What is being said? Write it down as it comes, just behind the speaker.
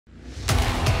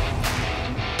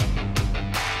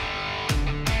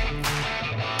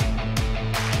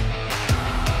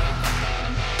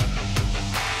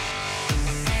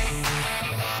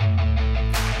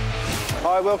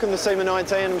Hi, welcome to SEMA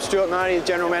 19. I'm Stuart Marty,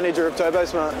 General Manager of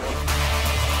Turbosmart.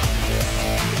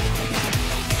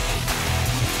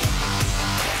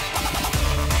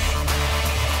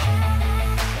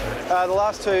 The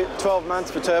last 12 months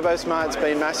for Turbosmart's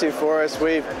been massive for us.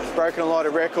 We've broken a lot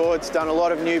of records, done a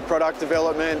lot of new product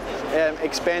development,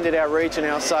 expanded our reach and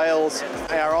our sales,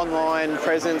 our online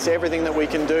presence, everything that we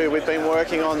can do. We've been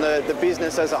working on the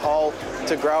business as a whole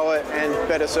to grow it and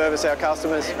better service our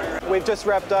customers. We've just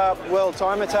wrapped up World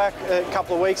Time Attack a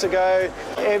couple of weeks ago.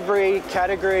 Every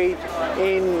category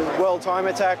in World Time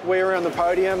Attack, we were on the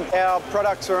podium. Our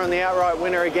products are on the outright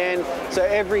winner again. So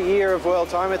every year of World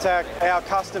Time Attack, our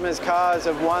customers' cars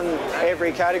have won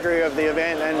every category of the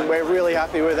event, and we're really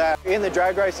happy with that. In the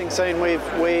drag racing scene, we've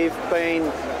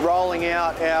been rolling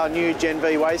out our new Gen V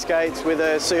wastegates with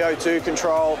a CO2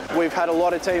 control. We've had a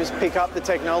lot of teams pick up the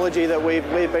technology that we've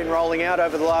been rolling out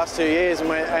over the last 2 years,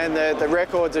 and the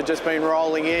records have just been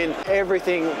rolling in.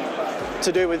 Everything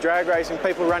to do with drag racing,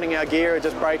 people running our gear are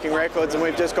just breaking records, and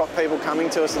we've just got people coming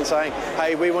to us and saying,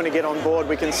 hey, we want to get on board,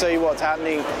 we can see what's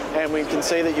happening and we can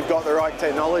see that you've got the right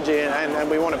technology, and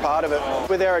we want a part of it.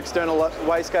 With our external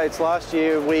wastegates last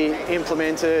year, we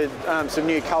implemented some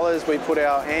new colours. We put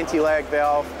our anti-lag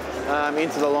valve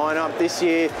into the lineup. This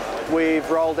year we've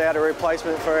rolled out a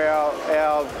replacement for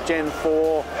our Gen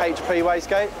 4 HP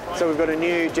wastegate. So we've got a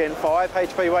new Gen 5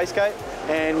 HP wastegate,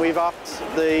 and we've upped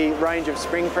the range of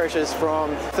spring pressures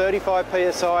from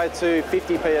 35 psi to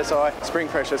 50 psi spring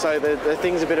pressure. So the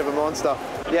thing's a bit of a monster.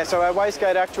 Yeah, so our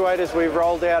wastegate actuators, we've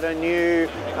rolled out a new,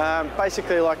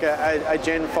 basically like a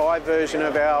Gen 5 version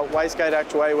of our wastegate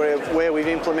actuator where we've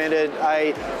implemented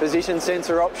a position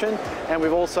sensor option, and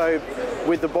we've also,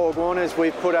 with the Borg Warners,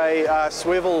 we've put a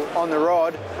swivel on the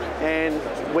rod, and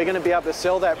we're going to be able to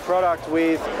sell that product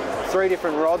with 3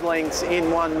 different rod lengths in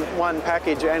one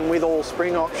package, and with all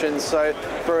spring options. So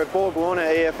for a Borg Warner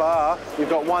EFR, you've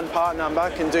got one part number,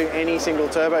 can do any single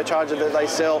turbocharger that they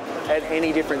sell at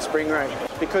any different spring rate.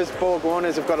 Because Borg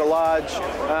Warners have got a large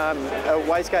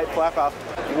wastegate flapper,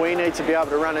 we need to be able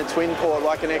to run a twin port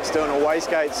like an external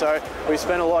wastegate. So we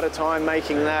spent a lot of time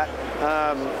making that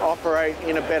operate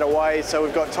in a better way. So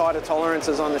we've got tighter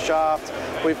tolerances on the shaft.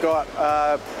 We've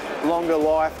got longer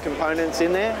life components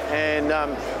in there,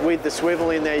 and with the swivel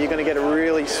in there, you're going to get a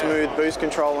really smooth boost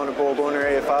control on a Borg Warner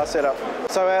EFR setup.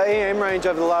 So our EM range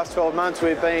over the last 12 months,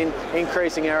 we've been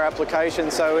increasing our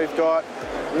applications. So we've got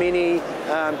Mini,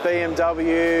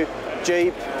 BMW,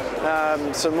 Jeep,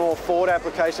 some more Ford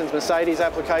applications, Mercedes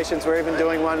applications. We're even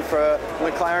doing one for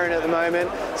McLaren at the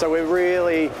moment. So we're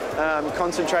really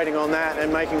concentrating on that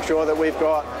and making sure that we've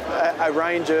got a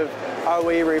range of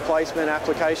OE replacement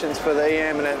applications for the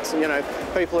EM, and it's, you know,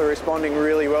 people are responding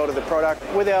really well to the product.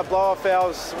 With our blow-off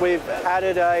valves, we've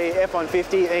added a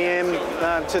F150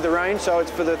 EM to the range, so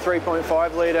it's for the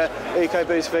 3.5 litre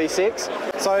EcoBoost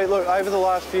V6. So look, over the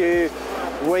last few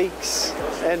weeks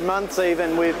and months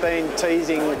even, we've been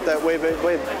teasing that we've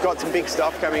got some big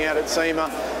stuff coming out at SEMA.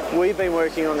 We've been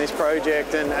working on this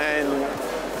project and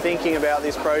thinking about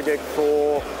this project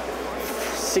for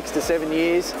 6 to 7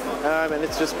 years, and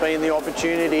it's just been the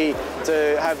opportunity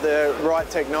to have the right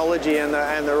technology and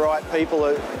the right people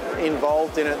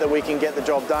involved in it that we can get the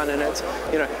job done. And it's,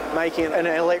 you know, making an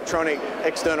electronic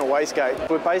external wastegate.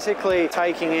 We're basically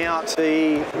taking out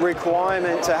the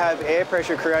requirement to have air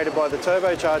pressure created by the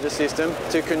turbocharger system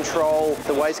to control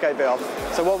the wastegate valve.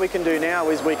 So what we can do now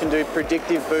is we can do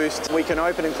predictive boost. We can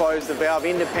open and close the valve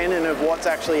independent of what's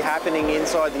actually happening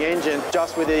inside the engine,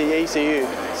 just with the ECU.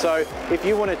 So if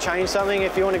you want to change something,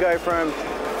 if you want to go from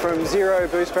 0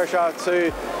 boost pressure to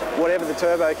whatever the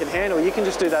turbo can handle, you can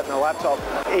just do that in the laptop.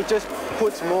 It just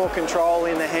puts more control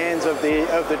in the hands of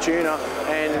the tuner,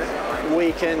 and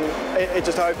it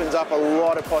just opens up a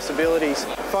lot of possibilities.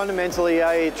 Fundamentally,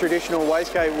 a traditional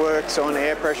wastegate works on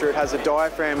air pressure. It has a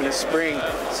diaphragm and a spring.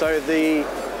 So the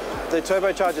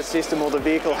turbocharger system or the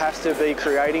vehicle has to be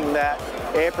creating that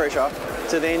air pressure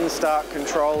to then start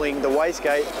controlling the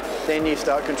wastegate, then you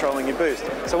start controlling your boost.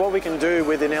 So what we can do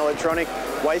with an electronic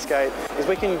wastegate is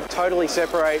we can totally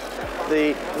separate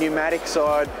the pneumatic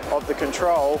side of the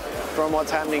control from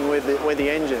what's happening with the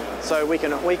engine. So we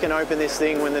can open this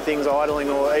thing when the thing's idling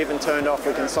or even turned off.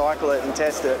 We can cycle it and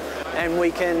test it, and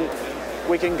we can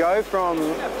go from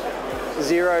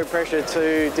 0 pressure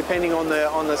to, depending on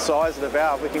the size of the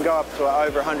valve, we can go up to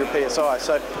over 100 psi.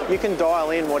 So you can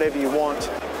dial in whatever you want,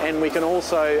 and we can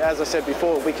also, as I said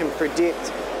before, we can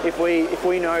predict if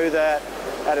we know that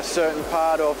at a certain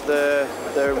part of the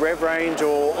rev range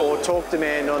or torque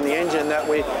demand on the engine that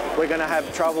we're going to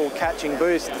have trouble catching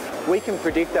boost, we can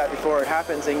predict that before it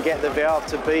happens and get the valve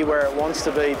to be where it wants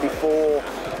to be before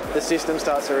the system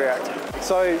starts to react.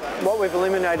 So what we've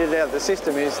eliminated out of the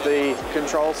system is the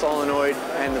control solenoid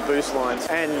and the boost lines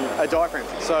and a diaphragm.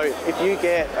 So if you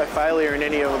get a failure in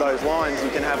any of those lines, you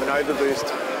can have an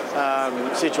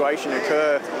overboost situation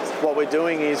occur. What we're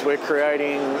doing is we're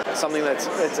creating something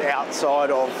that's outside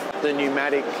of the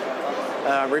pneumatic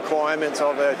requirements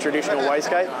of a traditional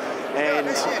wastegate, and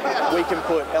we can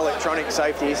put electronic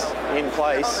safeties in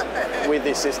place with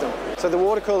this system. So the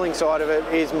water cooling side of it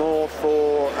is more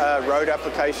for a road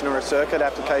application or a circuit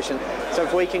application. So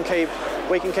if we can keep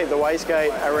the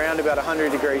wastegate around about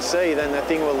 100 degrees C, then the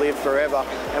thing will live forever,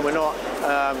 and we're not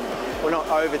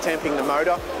over temping the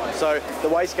motor. So the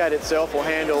wastegate itself will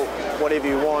handle whatever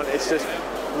you want. It's just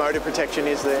motor protection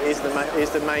is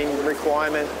the main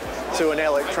requirement to an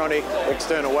electronic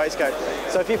external wastegate.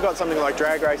 So if you've got something like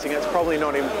drag racing, it's probably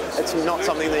not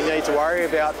something that you need to worry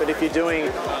about. But if you're doing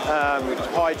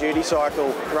high duty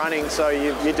cycle running, so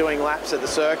you're doing laps at the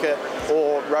circuit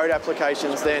or road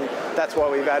applications, then that's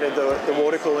why we've added the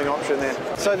water cooling option there.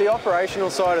 So the operational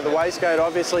side of the wastegate,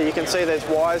 obviously you can see there's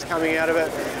wires coming out of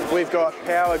it. We've got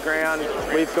power ground,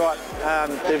 we've got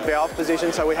the valve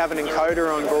position, so we have an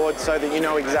encoder on board so that you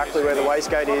know exactly where the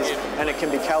wastegate is and it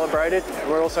can be calibrated.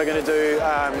 We're also going to do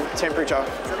temperature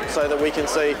so that we can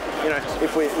see, you know,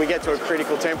 if we get to a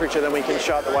critical temperature, then we can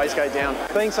shut the wastegate down.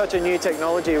 Being such a new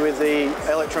technology with the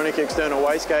electronic external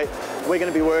wastegate, we're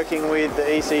going to be working with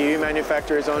the ECU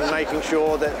manufacturers on making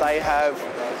sure that they have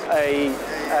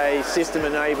a system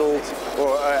enabled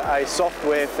or a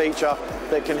software feature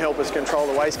that can help us control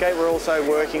the wastegate. We're also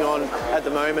working on, at the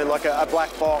moment, like a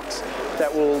black box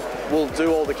that will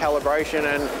do all the calibration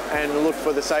and look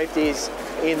for the safeties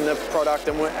in the product,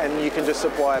 and you can just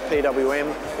supply a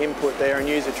PWM input there and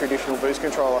use a traditional boost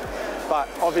controller. But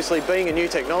obviously, being a new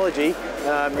technology,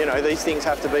 you know, these things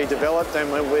have to be developed,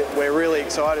 and we're really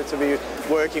excited to be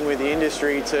working with the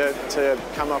industry to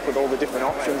come up with all the different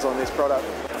options on this product.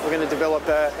 We're going to develop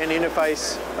an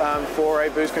interface for a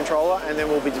boost controller, and then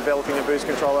we'll be developing a boost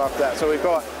controller after that. So we've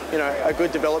got, you know, a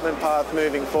good development path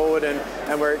moving forward, and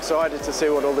we're excited to see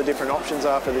what all the different options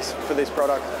are for this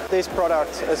product. This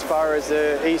product, as far as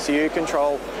the ECU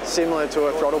control, similar to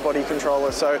a throttle body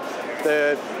controller. So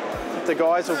the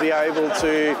guys will be able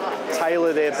to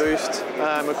tailor their boost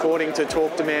according to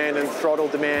torque demand and throttle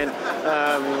demand,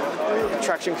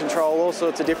 traction control, all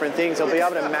sorts of different things. They'll be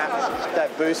able to map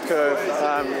that boost curve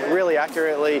really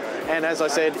accurately, and as I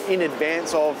said, in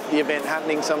advance of the event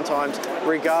happening sometimes,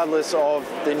 regardless of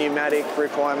the pneumatic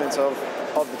requirements of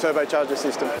the turbocharger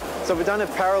system. So we've done a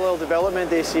parallel development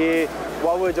this year.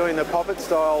 While we're doing the poppet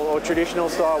style or traditional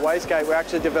style wastegate, we're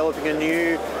actually developing a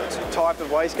new type of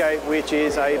wastegate, which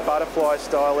is a butterfly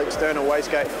style external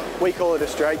wastegate. We call it a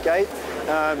straight gate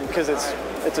because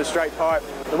it's a straight pipe.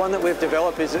 The one that we've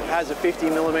developed has a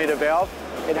 50mm valve.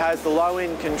 It has the low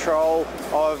end control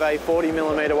of a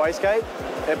 40mm wastegate,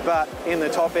 but in the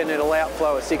top end it'll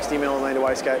outflow a 60mm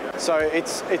wastegate. So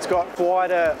it's got quite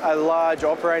a large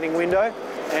operating window,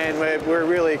 and we're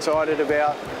really excited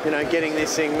about, you know, getting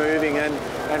this thing moving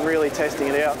and really testing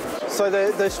it out. So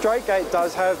the straight gate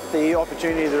does have the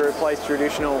opportunity to replace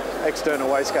traditional external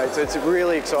wastegates. It's a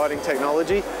really exciting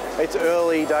technology. It's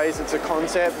early days, it's a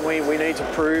concept. We need to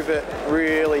prove it,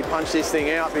 really punch this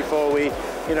thing out before we,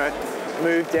 you know,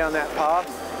 move down that path.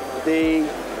 The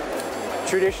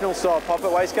traditional style poppet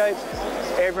wastegate,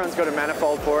 everyone's got a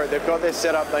manifold for it. They've got their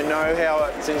setup, they know how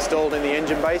it's installed in the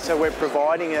engine bay, so we're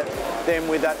providing them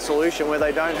with that solution where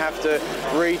they don't have to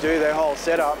redo their whole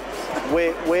setup.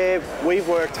 We've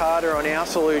worked harder on our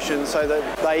solution so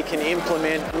that they can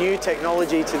implement new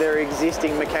technology to their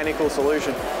existing mechanical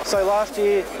solution. So last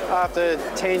year, after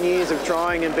 10 years of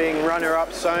trying and being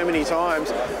runner-up so many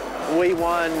times, we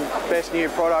won Best New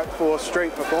Product for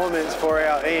Street Performance for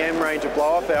our EM range of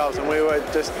blow-off valves, and we were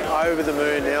just over the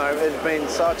moon. You know, it's been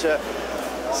such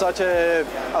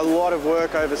a lot of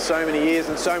work over so many years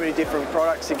and so many different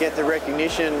products to get the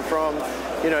recognition from,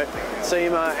 you know,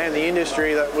 SEMA and the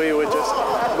industry that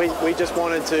we just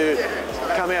wanted to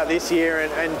come out this year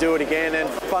and do it again. And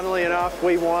funnily enough,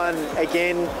 we won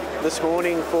again this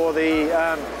morning for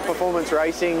the Performance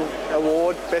Racing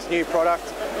Award, Best New Product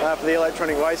for the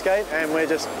electronic wastegate, and we're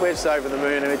just over the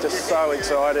moon, and we're just so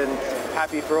excited and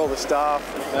happy for all the staff,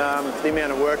 the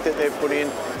amount of work that they've put in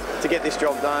to get this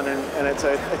job done, and it's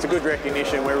a good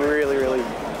recognition. We're really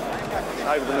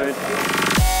over the moon.